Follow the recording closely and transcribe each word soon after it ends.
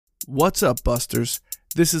What's up, Busters?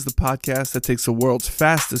 This is the podcast that takes the world's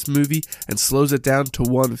fastest movie and slows it down to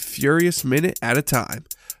one furious minute at a time.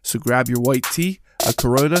 So grab your white tea, a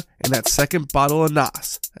Corona, and that second bottle of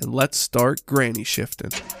Nas, and let's start granny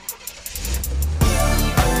shifting.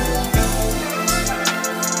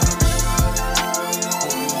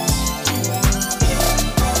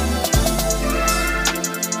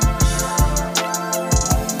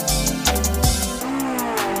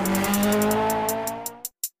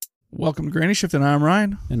 Welcome to Granny Shift, and I'm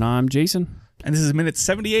Ryan. And I'm Jason. And this is minute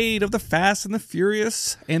 78 of The Fast and the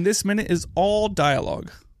Furious, and this minute is all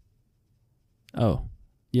dialogue. Oh,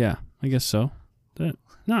 yeah, I guess so.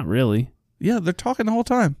 Not really. Yeah, they're talking the whole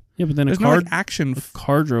time. Yeah, but then There's a car, no action. a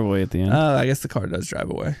car drove away at the end. I guess the car does drive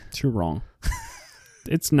away. So you're wrong.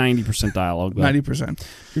 It's 90% dialogue, though. 90%.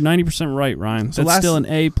 You're 90% right, Ryan. So That's still an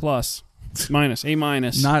A+. Minus. A-.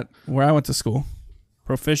 Not where I went to school.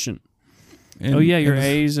 Proficient. Your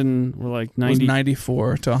A's and were like 90.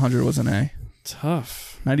 94 to 100 was an A.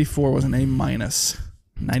 Tough. 94 was an A minus.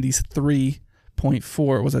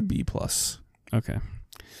 93.4 was a B plus. Okay.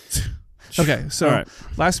 Okay, so All right.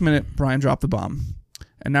 Last minute, Brian dropped the bomb,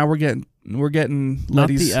 and now we're getting Not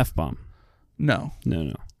Letty's. the F-bomb. No,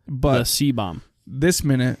 No. but The C-bomb. this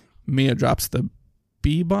minute, Mia drops the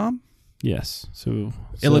B bomb, Yes. So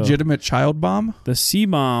illegitimate child bomb. the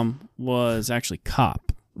C-bomb was actually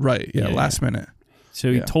cop. Right. Yeah. Last minute.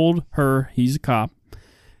 So he told her he's a cop.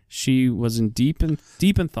 She was in deep in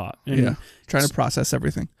thought. And trying to process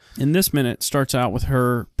everything. in this minute starts out with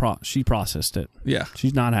her. She processed it. Yeah.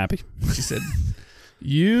 She's not happy. She said,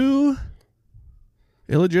 "You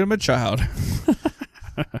illegitimate child."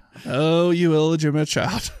 Oh, you illegitimate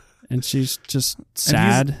child. And she's just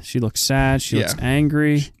sad. She looks sad. She looks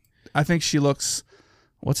angry. I think she looks.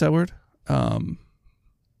 What's that word?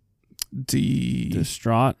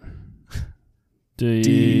 Distraught.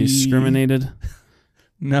 Discriminated.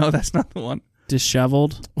 No, that's not the one.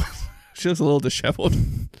 Disheveled. She looks a little disheveled.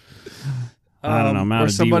 I don't know. I'm out Or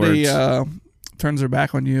of somebody D-words. turns their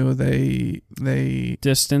back on you. They.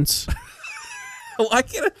 Distance. Why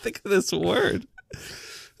can't I think of this word?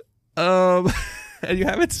 And you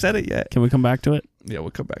haven't said it yet. Can we come back to it? Yeah,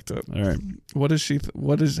 we'll come back to it. All right. What is she?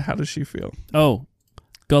 How does she feel? Oh,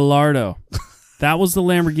 Gallardo. That was the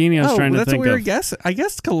Lamborghini I was trying to that's think a weird of. guess. I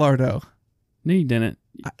guessed Gallardo. No, you didn't.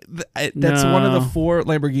 That's one of the No. 4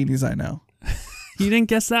 Lamborghinis I know. You didn't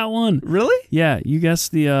guess that one. Really? Yeah, you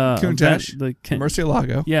guessed the Countach? the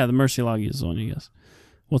Murcielago. Yeah, the Murcielago is the one you guessed.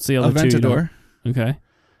 What's the other two? You Aventador. don't- Okay.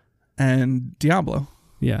 And Diablo.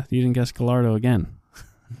 Yeah, you didn't guess Gallardo again.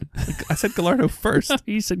 I said Gallardo first.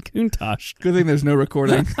 You said Countach. Good thing there's no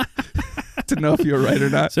recording to know if you're right or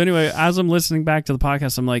not. So anyway, as I'm listening back to the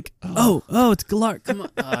podcast, I'm like, oh, it's Gallardo. Come on.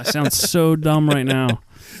 I sound so dumb right now.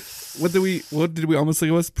 What did we almost think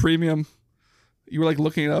it was? Premium. You were like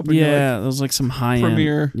looking it up. And Yeah, it was like some high end.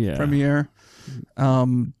 Premiere. Yeah. Premiere.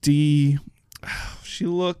 D. She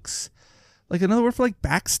looks like another word for like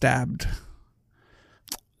backstabbed.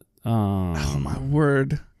 Oh my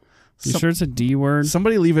word. You sure it's a D word?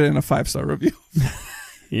 Somebody leave it in a 5-star review.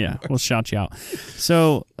 Yeah, we'll shout you out.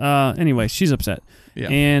 So anyway, she's upset. Yeah.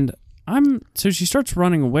 And so she starts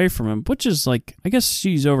running away from him, which is like, I guess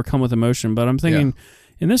she's overcome with emotion, but I'm thinking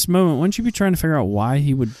in this moment, wouldn't you be trying to figure out why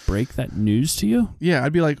he would break that news to you? Yeah,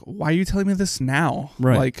 I'd be like, why are you telling me this now?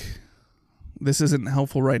 Right. Like, this isn't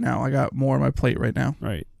helpful right now. I got more on my plate right now.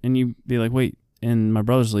 Right. And you'd be like, wait, and my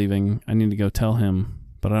brother's leaving. I need to go tell him,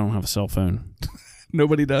 but I don't have a cell phone.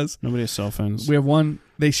 Nobody does. Nobody has cell phones. We have one.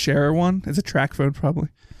 They share one. It's a track phone probably.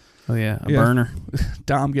 Oh, yeah. A burner.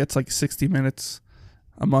 Dom gets like 60 minutes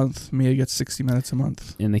a month. Mia gets 60 minutes a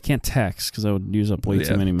month. And they can't text because I would use up way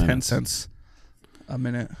too many minutes. 10 cents a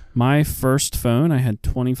minute. My first phone, I had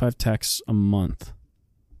 25 texts a month.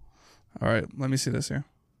 All right. Let me see this here.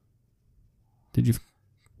 Did you?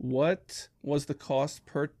 What was the cost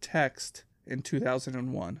per text in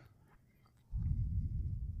 2001?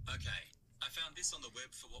 Okay. I found this on the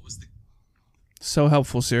web for what was the... So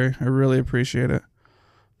helpful, Siri. I really appreciate it.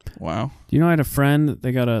 Wow. Do you know I had a friend,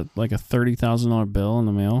 they got a $30,000 bill in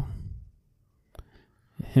the mail?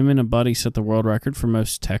 Him and a buddy set the world record for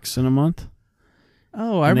most texts in a month.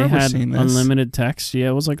 Oh, I remember seeing this. Unlimited text. Yeah,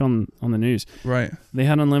 it was like on the news. Right. They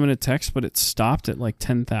had unlimited text, but it stopped at like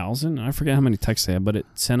 10,000. I forget how many texts they had, but it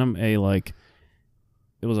sent them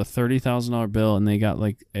it was a $30,000 bill, and they got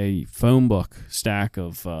like a phone book stack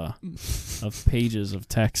of pages of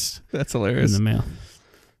text. That's hilarious. In the mail.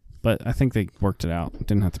 But I think they worked it out.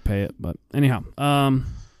 Didn't have to pay it. But anyhow,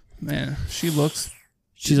 man, she looks.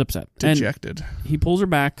 She's upset. Dejected. And he pulls her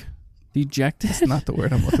back. Dejected? That's not the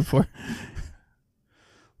word I'm looking for.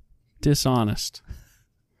 Dishonest.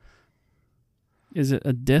 Is it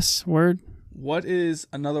a dis word? What is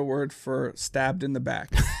another word for stabbed in the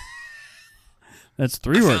back? That's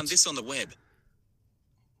 3 I words. found this on the web.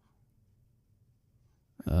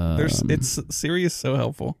 It's Siri is so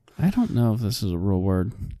helpful. I don't know if this is a real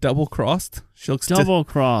word. Double crossed. She looks Double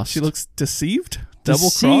crossed. she looks deceived. Double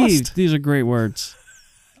Deceived. crossed. These are great words.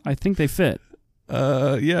 I think they fit.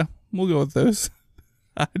 Yeah, we'll go with those.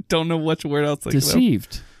 I don't know which word else.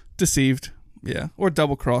 Deceived. Deceived. Yeah, or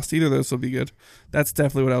double crossed. Either of those will be good. That's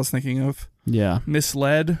definitely what I was thinking of. Yeah.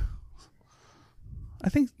 Misled. I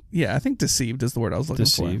think deceived is the word I was looking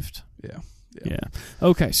Deceived. for. Yeah.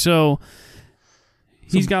 Okay, so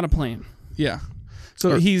he's got a plan. Yeah.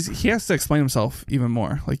 So he has to explain himself even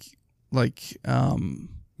more.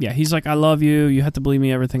 Yeah, he's like, I love you. You have to believe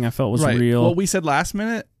me. Everything I felt was right. real. What we said last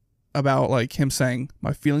minute about like him saying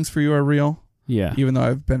my feelings for you are real, yeah. even though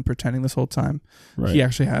I've been pretending this whole time. Right. He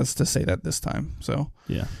actually has to say that this time. So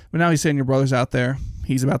Yeah. but now he's saying your brother's out there.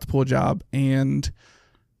 He's about to pull a job, and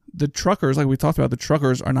the truckers, like we talked about, the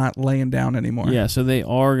truckers are not laying down anymore. Yeah, so they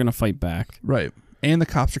are going to fight back. Right. And the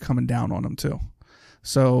cops are coming down on them too.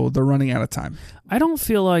 So they're running out of time. I don't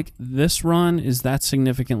feel like this run is that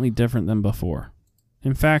significantly different than before.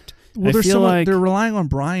 In fact, I feel like they're relying on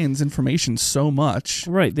Brian's information so much.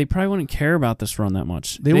 right, they probably wouldn't care about this run that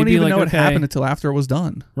much. They They'd wouldn't be even like, know what okay, happened until after it was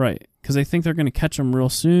done. right, because they think they're going to catch him real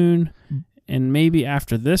soon. And maybe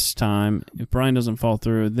after this time, if Brian doesn't fall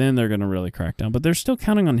through, then they're going to really crack down. But they're still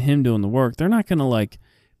counting on him doing the work. They're not going to like,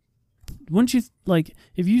 wouldn't you, like,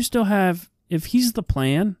 if you still have, if he's the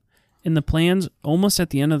plan and the plan's almost at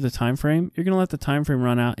the end of the time frame, you're going to let the time frame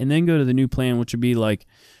run out and then go to the new plan, which would be like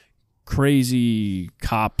crazy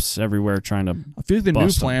cops everywhere trying to I feel like the new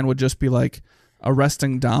bust him. plan would just be like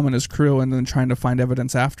arresting Dom and his crew and then trying to find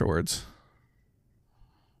evidence afterwards.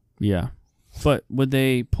 Yeah. But would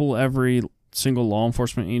they pull every single law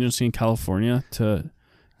enforcement agency in California to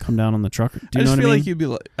come down on the truck? Do you I know just what I feel mean? like you'd be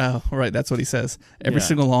like, oh, right, that's what he says. Every Yeah.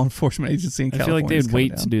 single law enforcement agency in I feel California. like they would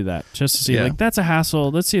wait to do that just to see, Yeah. like, that's a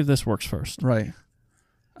hassle. Let's see if this works first. Right.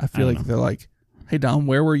 I feel I like don't they're like, hey, Dom,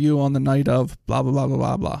 where were you on the night of blah, blah, blah, blah,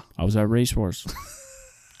 blah, blah. I was at Race Wars.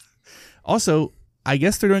 Also, I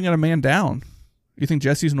guess they're doing it a man down. You think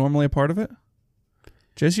Jesse's normally a part of it?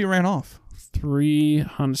 Jesse ran off. 3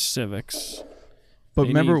 Honda Civics. But They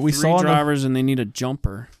remember, need we 3 saw in the- drivers and they need a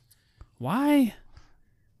jumper. Why?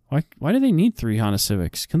 Why do they need 3 Honda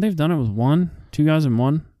Civics? Couldn't they have done it with 1? 2 guys in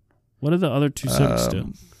 1? What do the other 2 Civics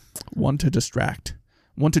do? one to distract,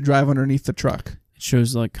 one to drive underneath the truck. It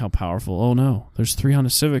shows like how powerful. Oh no, there's 3 Honda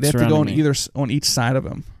Civics They have to surrounding go on me. on each side of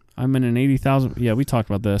him. I'm in an 80,000. Yeah, we talked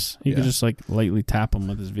about this. He could Yeah. just like lightly tap him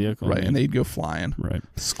with his vehicle. Right, and they'd go flying, right.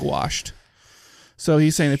 squashed. So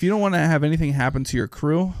he's saying, if you don't want to have anything happen to your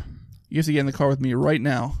crew, you have to get in the car with me right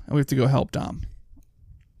now, and we have to go help Dom.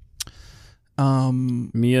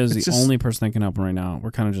 Mia is It's the just- only person that can help him right now.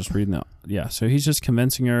 We're kind of just reading that. Yeah, so he's just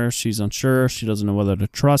convincing her. She's unsure. She doesn't know whether to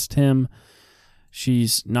trust him.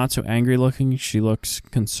 She's not so angry looking. She looks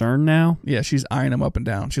concerned now. Yeah, she's eyeing him up and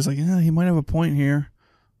down. She's like, yeah, he might have a point here.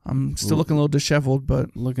 I'm still looking a little disheveled,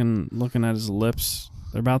 but Looking at his lips.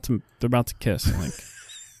 They're about to kiss, I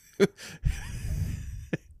think.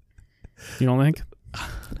 You don't think?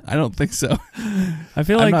 I don't think so. I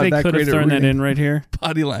feel I'm like not they that could have great at thrown that reading. in right here.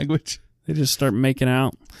 Body language. They just start making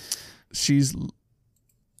out.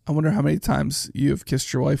 I wonder how many times you have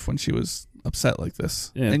kissed your wife when she was upset like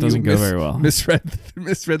this. Yeah, it and doesn't you go very well. Misread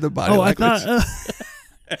the body I language. thought.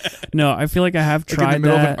 No, I feel like I have Like in the tried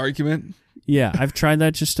middle of that. an argument. Yeah, I've tried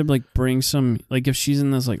that just to like bring some, like if she's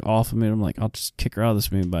in this like awful mood, I'm like, I'll just kick her out of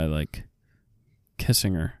this mood by like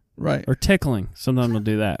kissing her Right. or tickling. Sometimes I'll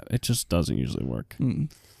do that. It just doesn't usually work.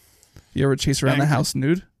 Mm. You ever chase around the house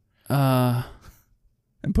nude and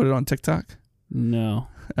put it on TikTok? No.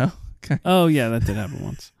 Oh, okay. Oh yeah, that did happen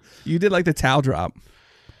once. You did like the towel drop.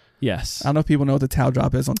 Yes. I don't know if people know what the towel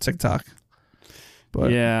drop is on TikTok.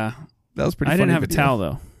 But Yeah. that was pretty I funny didn't have video. a towel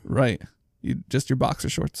though. Right. Just your boxer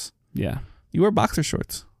shorts. Yeah. You wear boxer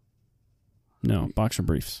shorts. No, boxer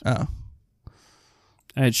briefs. Oh.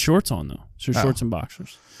 I had shorts on though. So Oh. shorts and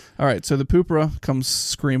boxers. All right. So the Poopra comes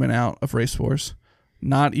screaming out of Race Wars.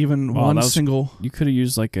 Not even Wow, one that was- single. You could have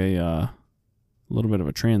used like a little bit of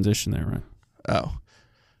a transition there, right? Oh.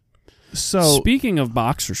 So Speaking of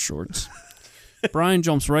boxer shorts, Brian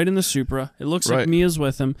jumps right in the Supra. It looks like Right. Mia's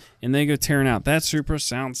with him, and they go tearing out. That Supra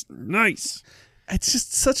sounds nice. it's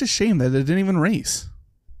just such a shame that it didn't even race.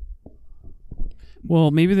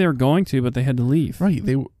 Well, maybe they were going to, but they had to leave. Right.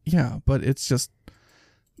 But it's just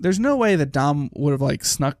there's no way that Dom would have like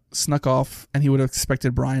snuck off, and he would have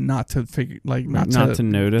expected Brian not to Not to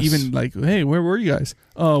notice. even like, hey, where were you guys?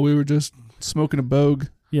 Oh, we were just smoking a bogue.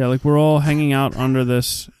 Yeah, like we're all hanging out under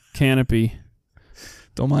this canopy.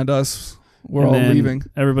 Don't mind us. We're and all then leaving.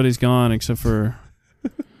 Everybody's gone except for.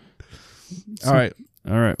 All right.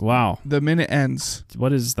 All right. Wow. The minute ends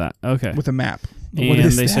What is that? Okay. with a map. What And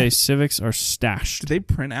is they that? say civics are stashed. Did they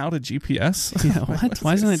print out a GPS? Yeah. What?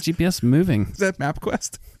 Why isn't that GPS moving? Is that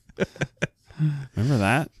MapQuest? Remember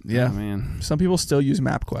that? Yeah. Oh, man. Some people still use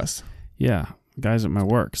MapQuest. Yeah. Guys at my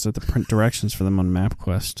work, so I have to print directions for them on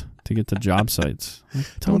MapQuest to get to job sites. Like,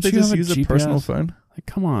 Don't they you just have use a GPS? personal phone? Like,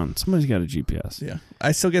 come on, somebody's got a GPS. Yeah.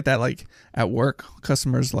 I still get that, like, at work.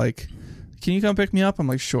 Customers, like, can you come pick me up? I'm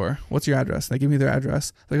like, sure. What's your address? They give me their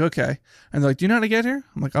address. Like, okay. And they're like, do you know how to get here?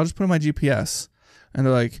 I'm like, I'll just put in my GPS. And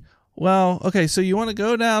they're like, well, okay, so you want to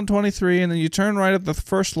go down 23 and then you turn right at the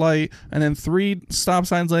first light and then 3 stop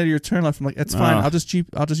signs later you turn left. I'm like, it's fine. I'll just use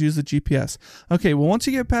the GPS. Okay, well, once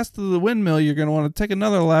you get past the windmill, you're going to want to take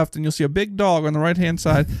another left and you'll see a big dog on the right-hand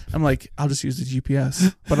side. I'm like, I'll just use the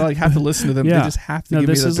GPS. But I like have to listen to them. Yeah. They just have to No, give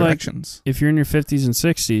me this the is like- directions If you're in your 50s and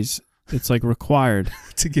 60s, it's like required.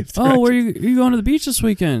 to give directions. Oh, where are you going to the beach this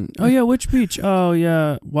weekend? Oh, yeah, which beach? Oh,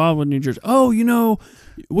 yeah, Wildwood, New Jersey. Oh,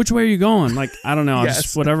 which way are you going? Like, I don't know. I'll Yes.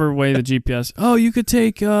 just whatever way the GPS. Oh, you could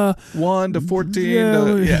take 1 to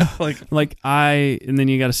 14. Yeah. Like, and then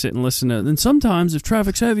you got to sit and listen to it. And sometimes if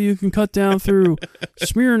traffic's heavy, you can cut down through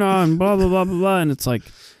Smyrna and blah, blah, blah, blah, blah. And it's like,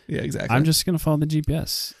 yeah, exactly. I'm just going to follow the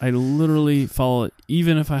GPS. I literally follow it,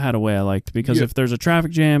 even if I had a way I liked, because Yeah. if there's a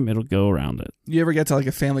traffic jam, it'll go around it. You ever get to like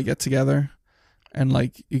a family get together and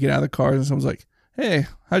like you get out of the car and someone's like, hey,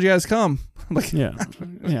 how'd you guys come? I'm like, Yeah.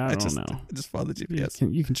 Yeah, I don't know. I just follow the GPS.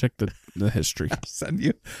 You can check the history.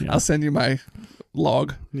 I'll send you my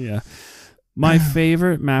log. Yeah. My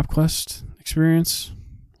favorite MapQuest experience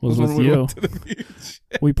was when with we you. went to the beach.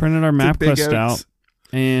 We printed our To Big MapQuest Oaks. out,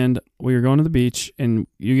 and we were going to the beach, and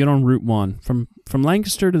you get on Route 1. From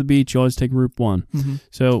Lancaster to the beach, you always take Route 1. Mm-hmm.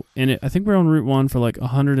 So, I think we're on Route 1 for like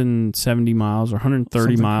 170 miles or 130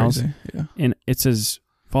 Something miles. crazy. Yeah. And it says,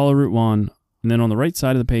 follow Route 1. And then on the right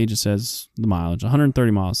side of the page, it says the mileage,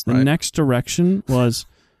 130 miles. The Right. next direction was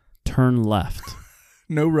turn left.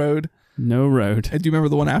 No road. No road. And do you remember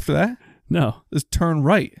the one after that? No. It was turn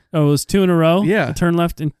right. Oh, it was 2 in a row? Yeah. Turn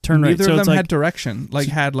left and turn right. Neither So of it's them like, had direction. Like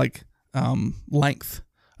had like length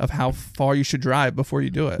of how far you should drive before you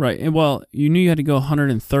do it. right. And well, you knew you had to go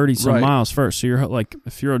 130 some Right. miles first. So you're like,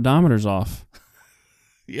 if your odometer's off,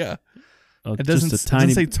 Yeah. oh, It doesn't, just a tiny it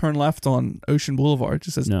doesn't say turn left on Ocean Boulevard. It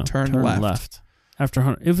just says no, turn left. After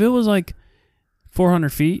 100. If it was like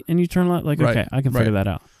 400 feet and you turn left, like, Right. okay, I can figure that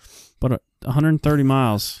out. But 130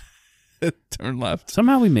 miles, Turn left.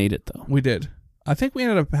 somehow we made it though. We did. I think we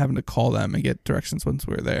ended up having to call them and get directions once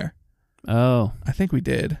we were there. Oh, I think we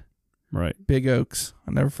did. right. Big Oaks.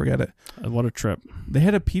 I'll never forget it. What a trip. They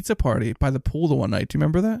had a pizza party by the pool the one night. Do you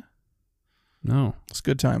remember that? No, It's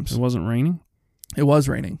good times. it wasn't raining. It was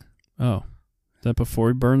raining. Oh, is that before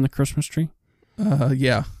we burned the Christmas tree?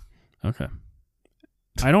 Yeah. Okay.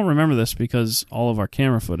 I don't remember this because all of our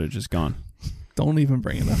camera footage is gone. Don't even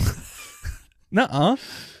bring it up. Nuh-uh.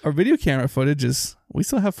 Our video camera footage is... We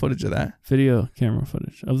still have footage of that. Video camera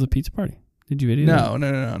footage of the pizza party. Did you video that?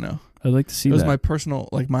 No. I'd like to see It was that. my personal...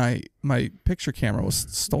 Like, my picture camera was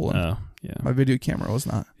stolen. Oh, yeah. My video camera was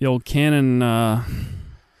not. The old Canon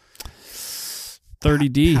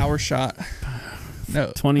 30D. Power shot. No.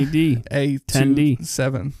 20D.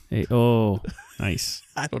 A10D7. Hey, oh, nice.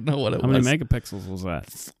 I don't know what it How was. many megapixels was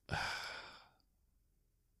that?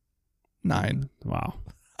 9. Wow.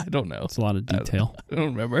 I don't know. That's a lot of detail. I don't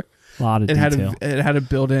remember. A lot of It detail. had a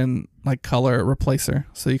built-in like color replacer,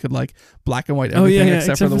 so you could like black and white everything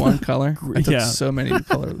except for the one color. I took yeah. so many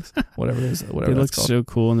colors, whatever it is, whatever It that's looks called. so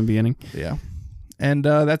cool in the beginning. Yeah, and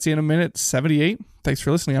that's the end of minute 78. Thanks for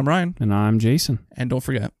listening. I'm Ryan, And I'm Jason. and don't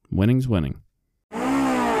forget. Winning's winning.